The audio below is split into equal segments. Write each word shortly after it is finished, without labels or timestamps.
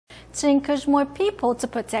To encourage more people to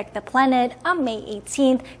protect the planet, on May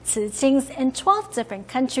 18th, Tzu in 12 different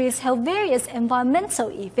countries held various environmental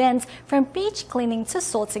events from beach cleaning to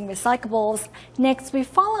sorting recyclables. Next, we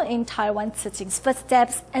follow in Taiwan Tzu's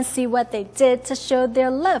footsteps and see what they did to show their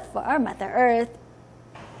love for our Mother Earth.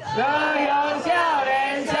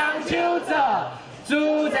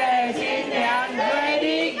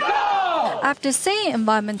 After saying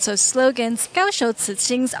environmental slogans, Kaohsiung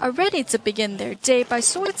Tzu are ready to begin their day by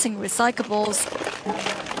sorting recyclables.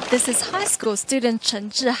 This is high school student Chen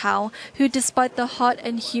Zhihao, who despite the hot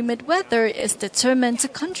and humid weather is determined to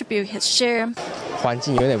contribute his share.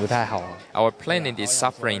 Our planet is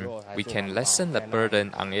suffering. We can lessen the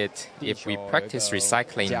burden on it if we practice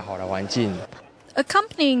recycling.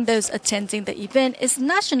 Accompanying those attending the event is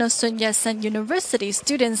National Sun Yat-sen University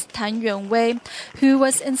student Tan Yuanwei, who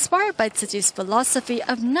was inspired by Tzu's philosophy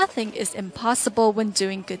of nothing is impossible when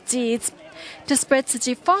doing good deeds. To spread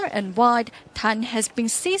Tzu far and wide, Tan has been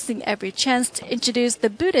seizing every chance to introduce the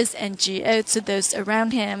Buddhist NGO to those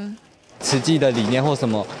around him.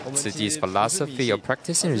 Tzu's philosophy of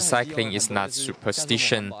practicing recycling is not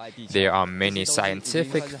superstition. There are many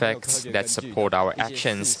scientific facts that support our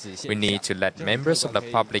actions. We need to let members of the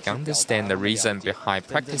public understand the reason behind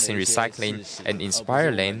practicing recycling and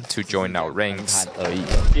inspire them to join our ranks.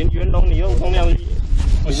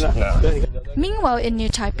 Meanwhile, in New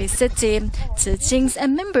Taipei City, Tzu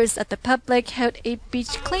and members of the public held a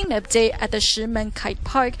beach cleanup day at the Shimen Kite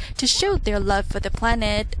Park to show their love for the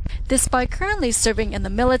planet. Despite currently serving in the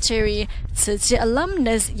military, Tzu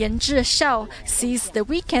alumnus Yan Zhishao seized the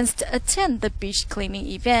weekends to attend the beach cleaning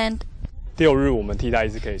event.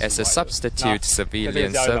 As a substitute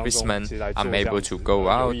civilian serviceman, I'm able to go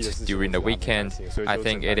out during the weekend. I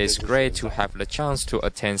think it is great to have the chance to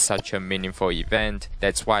attend such a meaningful event.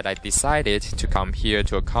 That's why I decided to come here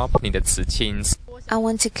to accompany the Tzu. I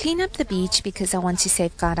want to clean up the beach because I want to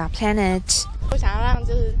safeguard our planet.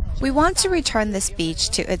 We want to return this beach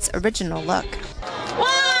to its original look.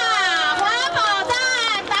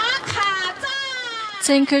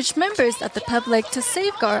 To encourage members of the public to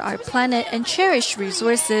safeguard our planet and cherish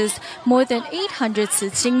resources, more than 800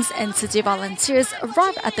 Tzu and Tzu volunteers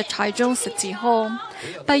arrived at the Taichung City Hall.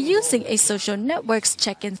 By using a social network's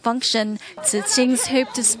check-in function, Tzu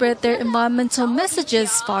hope to spread their environmental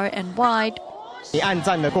messages far and wide.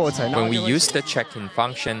 When we use the check-in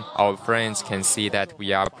function, our friends can see that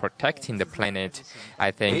we are protecting the planet. I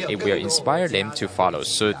think it will inspire them to follow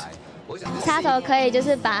suit. We need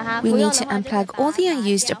to unplug all the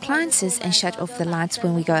unused appliances and shut off the lights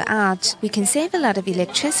when we go out. We can save a lot of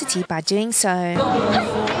electricity by doing so.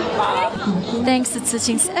 Thanks to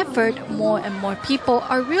Tzu's effort, more and more people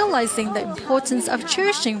are realizing the importance of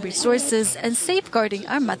cherishing resources and safeguarding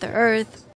our Mother Earth.